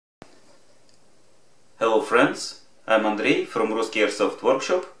Hello friends, I'm Andrei from Ruski Airsoft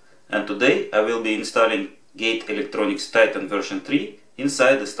workshop, and today I will be installing Gate Electronics Titan version 3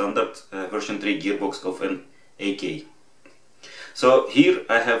 inside the standard version 3 gearbox of an AK. So here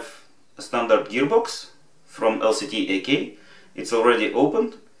I have a standard gearbox from LCT AK. It's already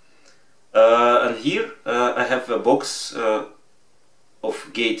opened, and here I have a box of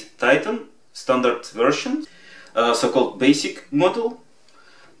Gate Titan standard version, so-called basic model,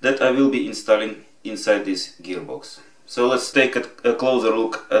 that I will be installing inside this gearbox. So let's take a closer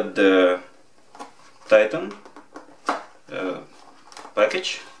look at the Titan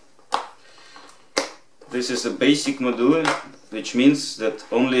package. This is a basic module, which means that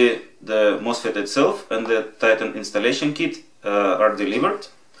only the MOSFET itself and the Titan installation kit are delivered.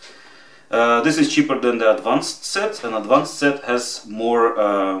 This is cheaper than the advanced set. An advanced set has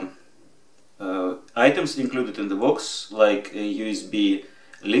more items included in the box, like a USB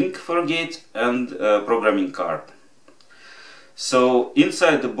link for Gate and a programming card. So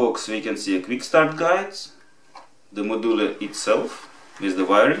inside the box we can see a quick start guide, the module itself with the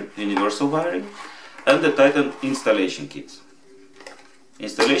wiring, universal wiring, and the Titan installation kit.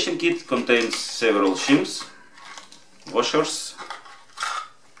 Installation kit contains several shims, washers,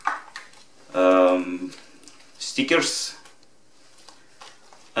 stickers,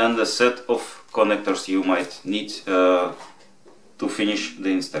 and a set of connectors you might need to finish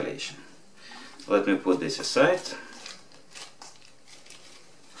the installation. Let me put this aside.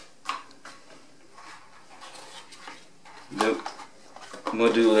 The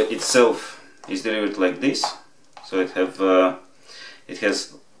module itself is delivered like this, so it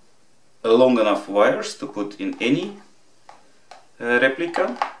has long enough wires to put in any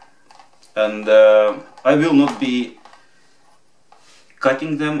replica, and I will not be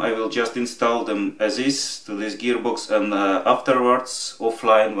cutting them. I will just install them as is to this gearbox, and afterwards,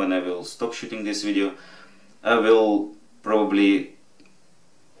 offline, when I will stop shooting this video, I will probably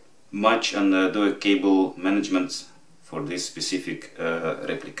match and do a cable management for this specific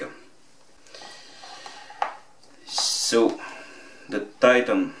replica. So the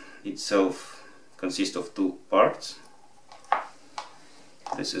Titan itself consists of two parts.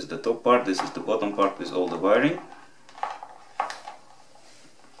 This is the top part, this is the bottom part with all the wiring.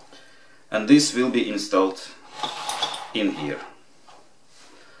 And this will be installed in here.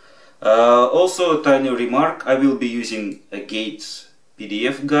 Also a tiny remark, I will be using a Gate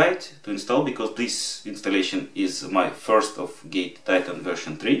PDF guide to install, because this installation is my first of Gate Titan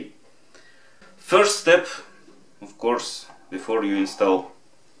version 3. First step, of course, before you install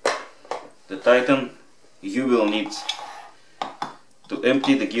the Titan, you will need to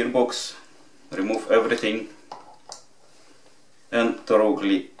empty the gearbox, remove everything, and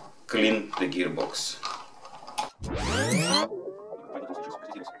thoroughly clean the gearbox.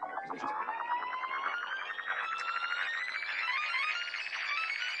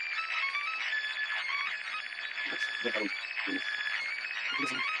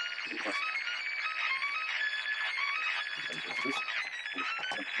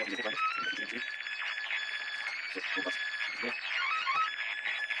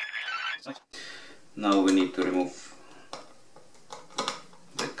 Now we need to remove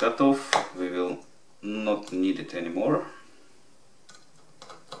the cutoff. We will not need it anymore.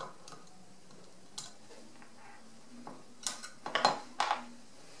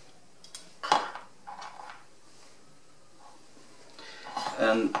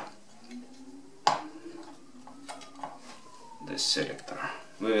 And the selector,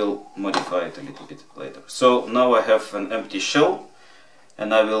 we will modify it a little bit later. So now I have an empty shell,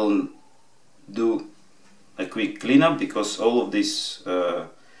 and I will do a quick cleanup, because all of this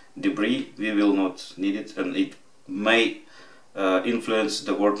debris, we will not need it, and it may influence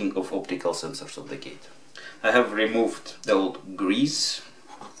the working of optical sensors of the Gate. I have removed the old grease.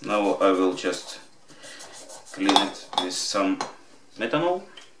 Now I will just clean it with some methanol.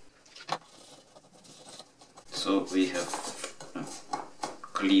 So we have a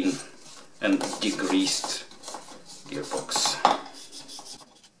clean and degreased gearbox.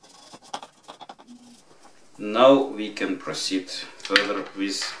 Now we can proceed further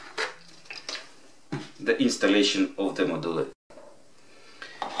with the installation of the module.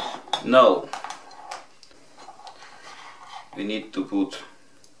 Now we need to put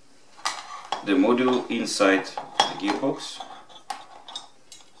the module inside the gearbox.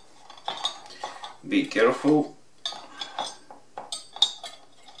 Be careful.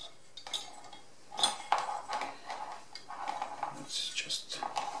 Let's just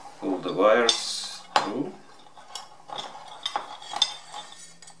pull the wires through.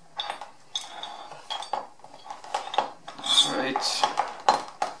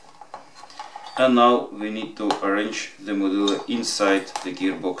 And now we need to arrange the module inside the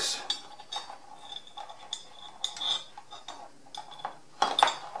gearbox.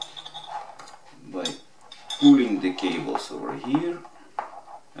 By pulling the cables over here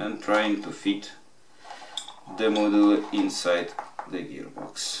and trying to fit the module inside the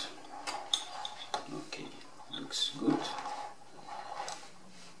gearbox. Okay, looks good.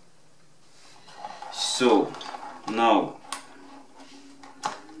 So now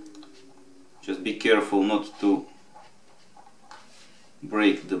just be careful not to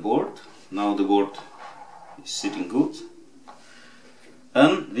break the board. Now the board is sitting good,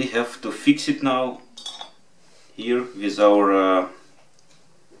 and we have to fix it now here with our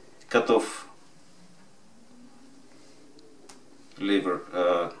cutoff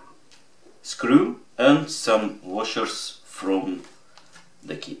lever screw and some washers from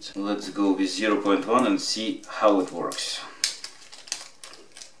the kit. Let's go with 0.1 and see how it works.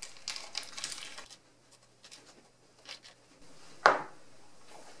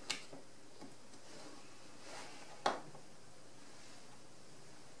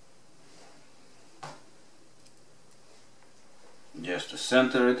 Just to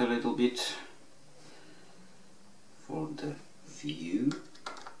center it a little bit for the view.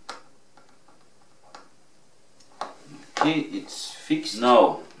 Okay, it's fixed.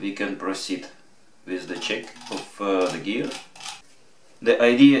 Now we can proceed with the check of the gear. The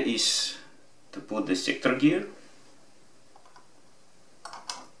idea is to put the sector gear,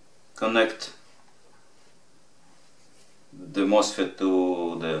 connect the MOSFET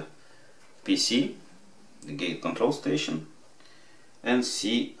to the PC, the gate control station, and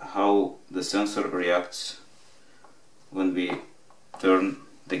see how the sensor reacts when we turn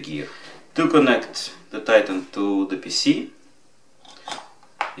the gear. To connect the Titan to the PC,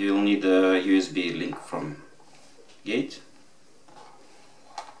 you will need a USB link from gate.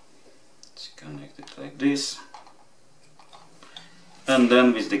 Let's connect it like this, and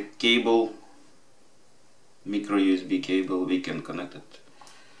then with the cable, micro USB cable, we can connect it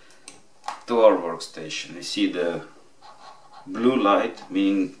to our workstation. You see the blue light,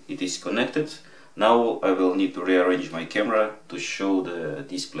 meaning it is connected. Now I will need to rearrange my camera to show the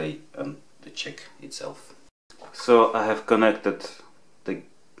display and the check itself. So I have connected the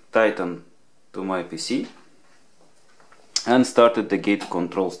Titan to my PC and started the gate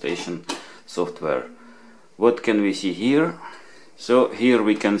control station software. What can we see here? So here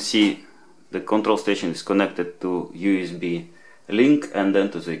we can see the control station is connected to USB link and then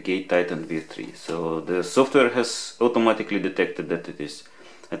to the gate Titan V3. So the software has automatically detected that it is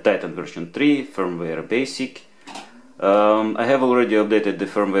a Titan version 3, firmware basic. I have already updated the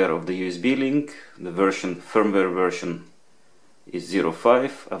firmware of the USB link. The firmware version is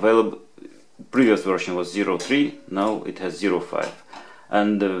 05. Available previous version was 03, now it has 05.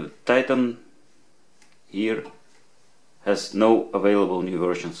 And the Titan here has no available new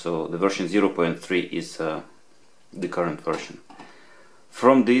version, so the version 0.3 is the current version.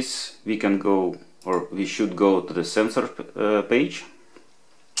 From this we can go, or we should go to the sensor page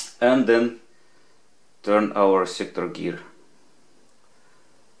and then turn our sector gear.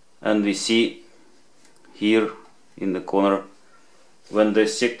 And we see here in the corner, when the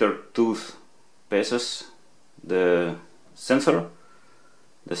sector tooth passes the sensor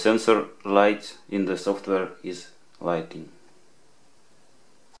light in the software is lighting.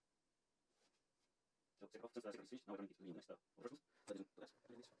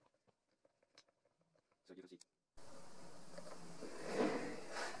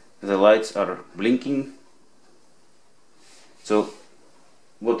 The lights are blinking. So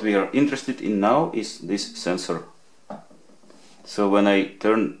what we are interested in now is this sensor. So when I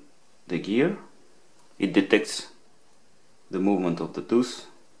turn the gear, it detects the movement of the tooth,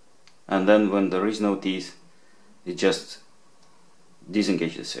 and then when there is no teeth, it just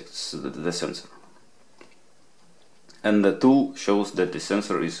disengages the sensor. And the tool shows that the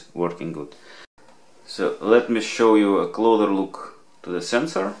sensor is working good. So let me show you a closer look to the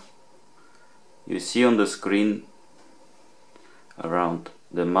sensor. You see on the screen around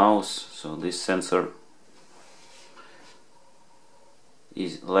the mouse, so this sensor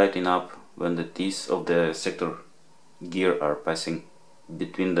is lighting up when the teeth of the sector gear are passing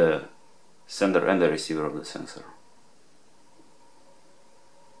between the sender and the receiver of the sensor.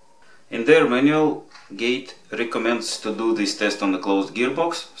 In their manual, Gate recommends to do this test on the closed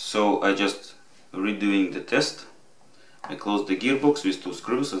gearbox, so I just redoing the test. I close the gearbox with 2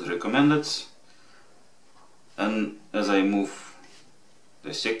 screws as recommended, and as I move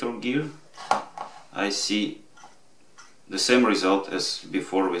the sector gear, I see the same result as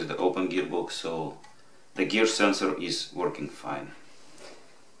before with the open gearbox, so the gear sensor is working fine.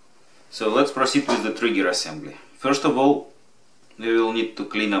 So let's proceed with the trigger assembly. First of all, we will need to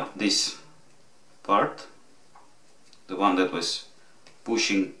clean up this part, the one that was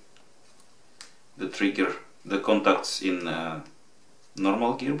pushing the trigger, the contacts in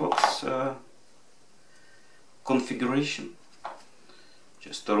normal gearbox configuration.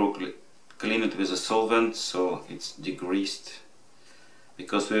 Just thoroughly clean it with a solvent so it's degreased,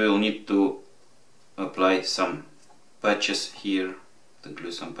 because we will need to apply some patches here, to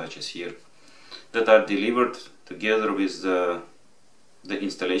glue some patches here that are delivered together with the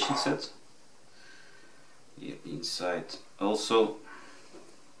installation set here inside also.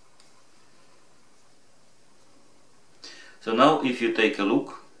 So now if you take a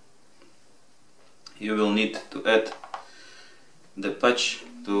look, you will need to add the patch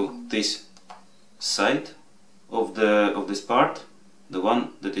to this side of this part, the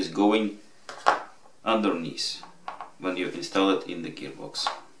one that is going underneath when you install it in the gearbox.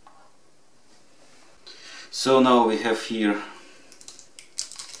 So now we have here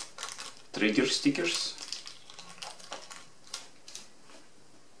trigger stickers.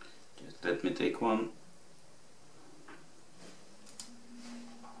 Just let me take one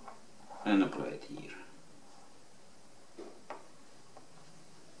and apply it here.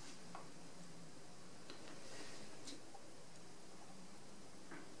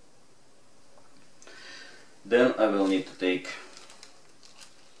 Then I will need to take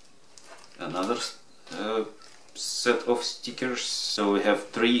another set of stickers. So we have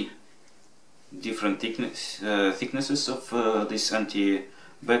 3 different thicknesses of these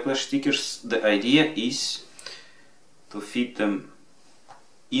anti-backlash stickers. The idea is to fit them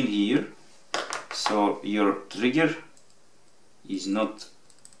in here, so your trigger is not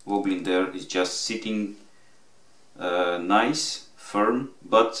wobbling there, it's just sitting nice, firm,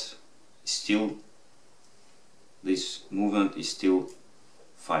 but still this movement is still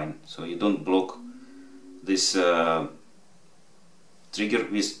fine, so you don't block this trigger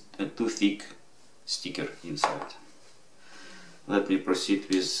with a too thick sticker inside. Let me proceed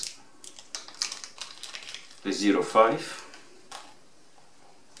with the 0.5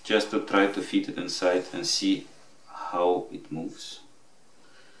 just to try to fit it inside and see how it moves.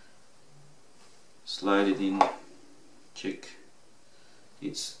 Slide it in, check.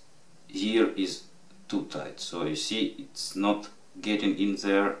 It's here is too tight, so you see it's not getting in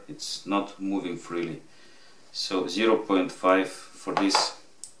there, it's not moving freely. So 0.5 for this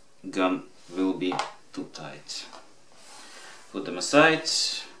gun will be too tight. Put them aside.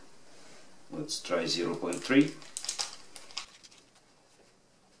 Let's try 0.3.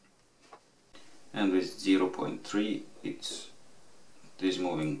 And with 0.3 it is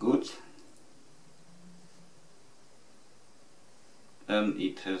moving good, and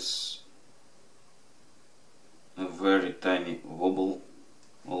it has a very tiny wobble,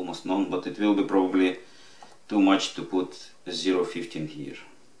 almost none, but it will be probably too much to put a 0.15 here.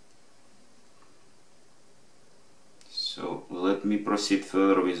 So let me proceed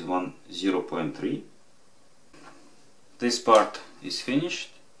further with 0.3. This part is finished.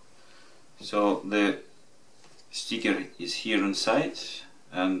 So the sticker is here inside,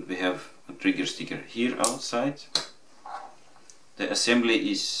 and we have a trigger sticker here outside. The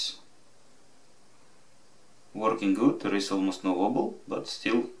assembly is working good, there is almost no wobble, but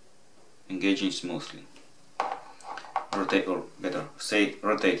still engaging smoothly. Or better say,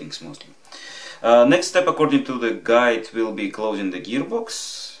 rotating smoothly. Next step according to the guide will be closing the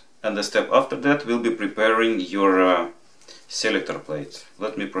gearbox, and the step after that will be preparing your selector plate.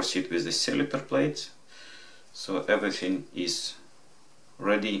 Let me proceed with the selector plate. So everything is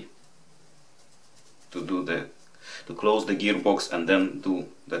ready to close the gearbox and then do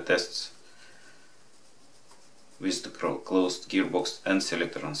the tests with the closed gearbox and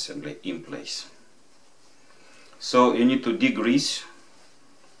selector assembly in place. So you need to degrease,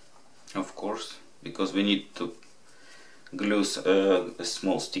 of course, because we need to glue a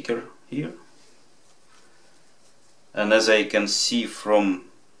small sticker here. And as I can see from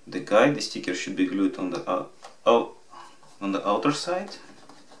the guide, the sticker should be glued on the outer side,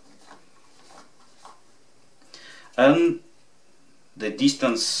 and the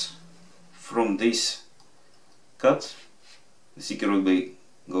distance from this cut, the sticker will be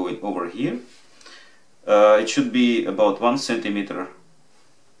going over here. It should be about 1 centimeter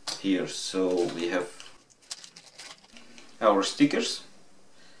here. So we have our stickers,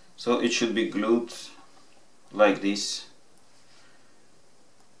 so it should be glued like this,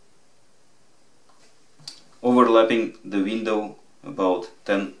 overlapping the window about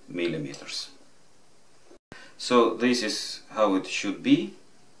 10 millimeters. So this is how it should be.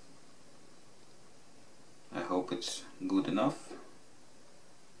 I hope it's good enough.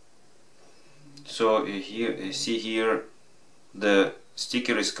 So here, see here, the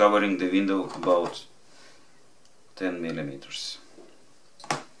sticker is covering the window about 10 millimeters.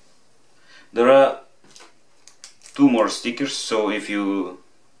 There are two more stickers, so if you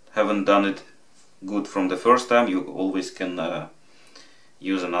haven't done it good from the first time, you always can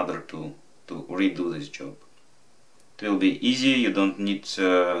use another to redo this job. It will be easy. You don't need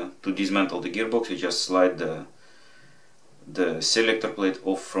to dismantle the gearbox. You just slide the selector plate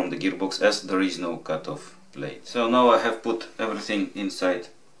off from the gearbox, as there is no cut-off plate. So now I have put everything inside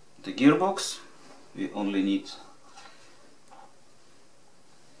the gearbox. We only need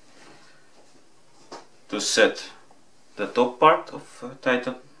to set the top part of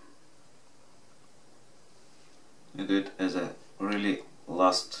Titan. You do it as a really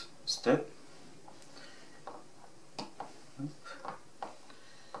last step.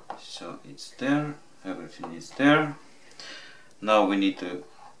 So it's there, everything is there. Now we need to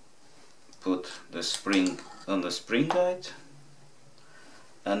put the spring on the spring guide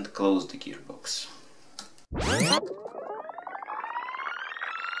and close the gearbox.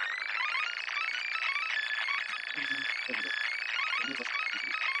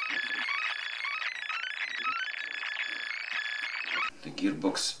 The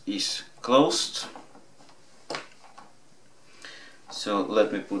gearbox is closed. So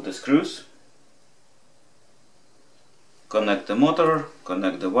let me put the screws, connect the motor,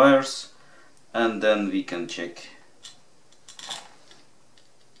 connect the wires, and then we can check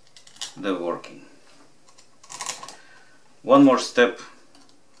the working. One more step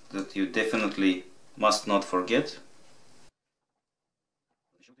that you definitely must not forget.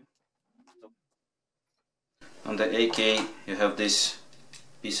 On the AK you have these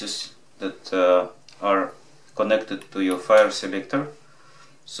pieces that are connected to your fire selector,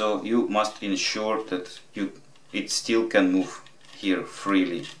 so you must ensure that it still can move here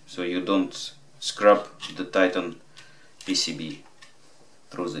freely, so you don't scrap the Titan PCB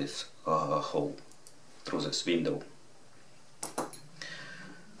through this hole, through this window.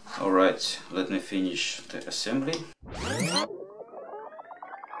 Alright, let me finish the assembly.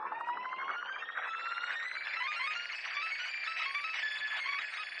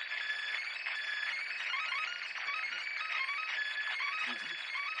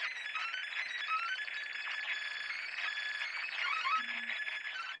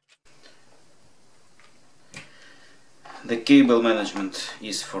 The cable management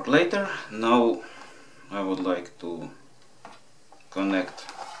is for later. Now I would like to connect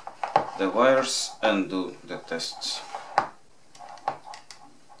the wires and do the tests.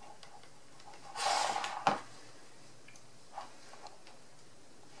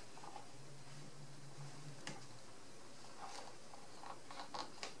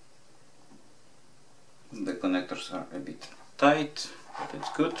 The connectors are a bit tight, but it's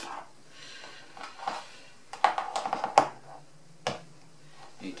good.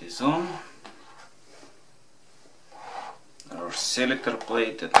 It is on. Our selector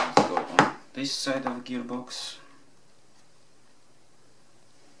plate that must go on this side of the gearbox.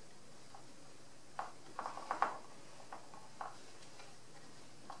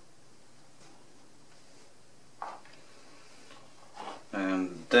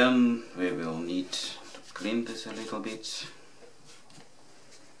 And then we will need to clean this a little bit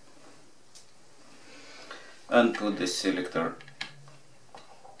and put the selector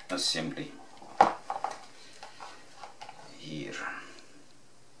assembly here.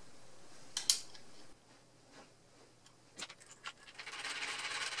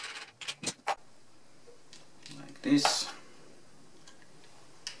 Like this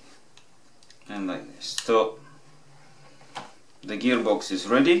and like this. So the gearbox is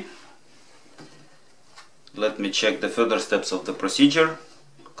ready. Let me check the further steps of the procedure.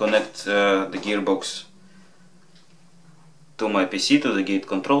 Connect the gearbox to my PC, to the gate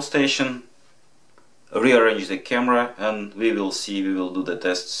control station, rearrange the camera, and we will do the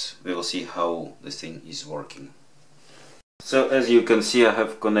tests, we will see how this thing is working. So as you can see, I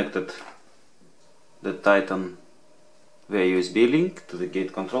have connected the Titan via USB link to the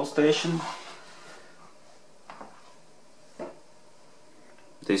gate control station.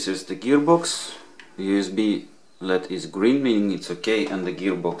 This is the gearbox. USB LED is green, meaning it's okay, and the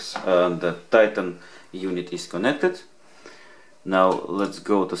gearbox, the Titan unit is connected. Now let's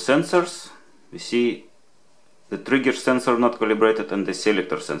go to sensors. We see the trigger sensor not calibrated and the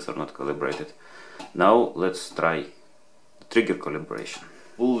selector sensor not calibrated. Now let's try the trigger calibration.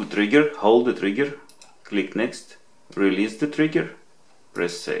 Pull the trigger, hold the trigger, click next, release the trigger,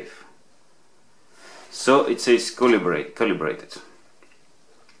 press save. So it says calibrated.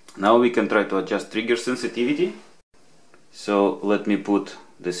 Now we can try to adjust trigger sensitivity. So let me put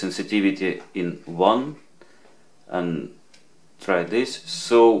the sensitivity in 1 and try this.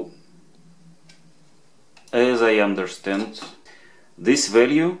 So as I understand, this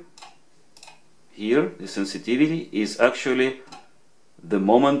value here, the sensitivity, is actually the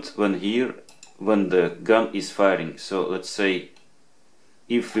moment when the gun is firing. So let's say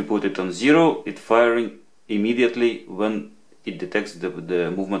if we put it on 0, it's firing immediately when it detects the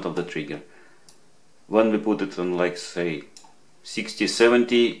movement of the trigger. When we put it on, like, say 60,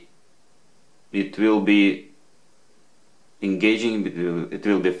 70, it will be engaging, it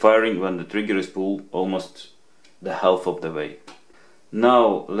will be firing when the trigger is pulled almost the half of the way.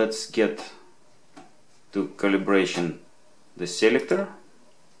 Now let's get to calibration the selector.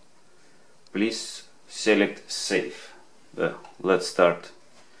 Please select safe. Let's start.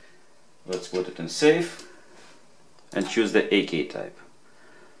 Let's put it in safe and choose the AK type.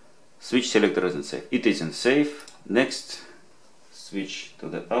 Switch selector isn't safe. It is in safe. Next, switch to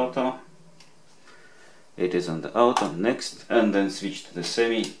the auto. It is on the auto. Next, and then switch to the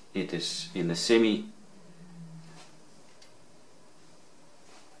semi. It is in the semi.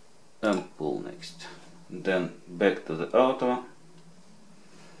 And pull next. Then back to the auto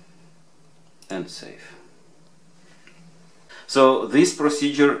and save. So this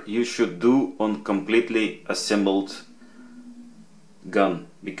procedure you should do on completely assembled gun,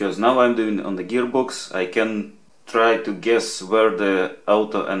 because now I'm doing on the gearbox. I can try to guess where the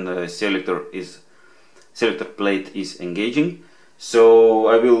auto and the selector plate is engaging. So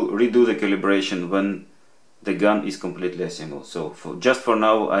I will redo the calibration when the gun is completely assembled. So just for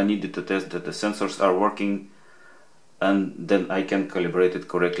now I needed to test that the sensors are working, and then I can calibrate it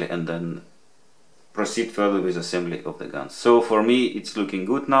correctly and then proceed further with assembly of the gun. So for me it's looking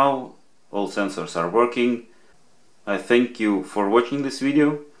good now. All sensors are working. I thank you for watching this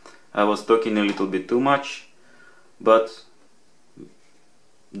video. I was talking a little bit too much, but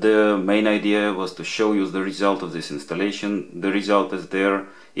the main idea was to show you the result of this installation. The result is there.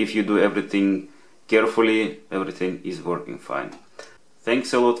 If you do everything carefully, everything is working fine.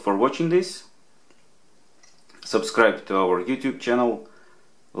 Thanks a lot for watching this. Subscribe to our YouTube channel,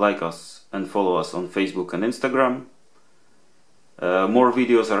 like us and follow us on Facebook and Instagram. More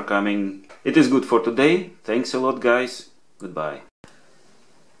videos are coming. It is good for today. Thanks a lot, guys. Goodbye.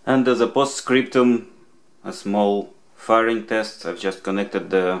 And as a postscriptum, a small firing test. I've just connected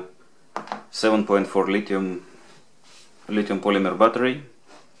the 7.4 lithium polymer battery.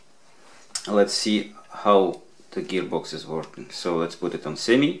 Let's see how the gearbox is working. So let's put it on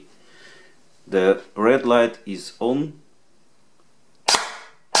semi. The red light is on.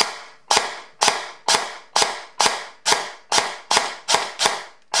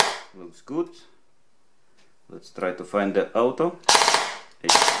 Looks good. Let's try to find the auto.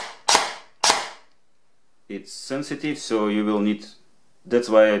 It's sensitive, so you will need, that's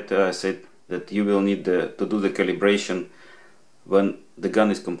why I said that you will need to do the calibration when the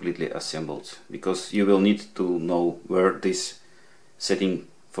gun is completely assembled, because you will need to know where this setting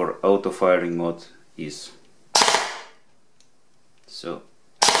for auto firing mode is. So,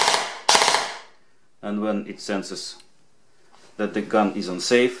 and when it senses that the gun is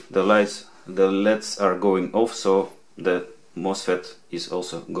unsafe, the LEDs are going off, so the MOSFET is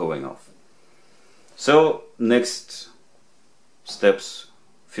also going off. So next steps,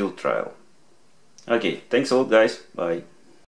 field trial. Okay, thanks a lot, guys. Bye.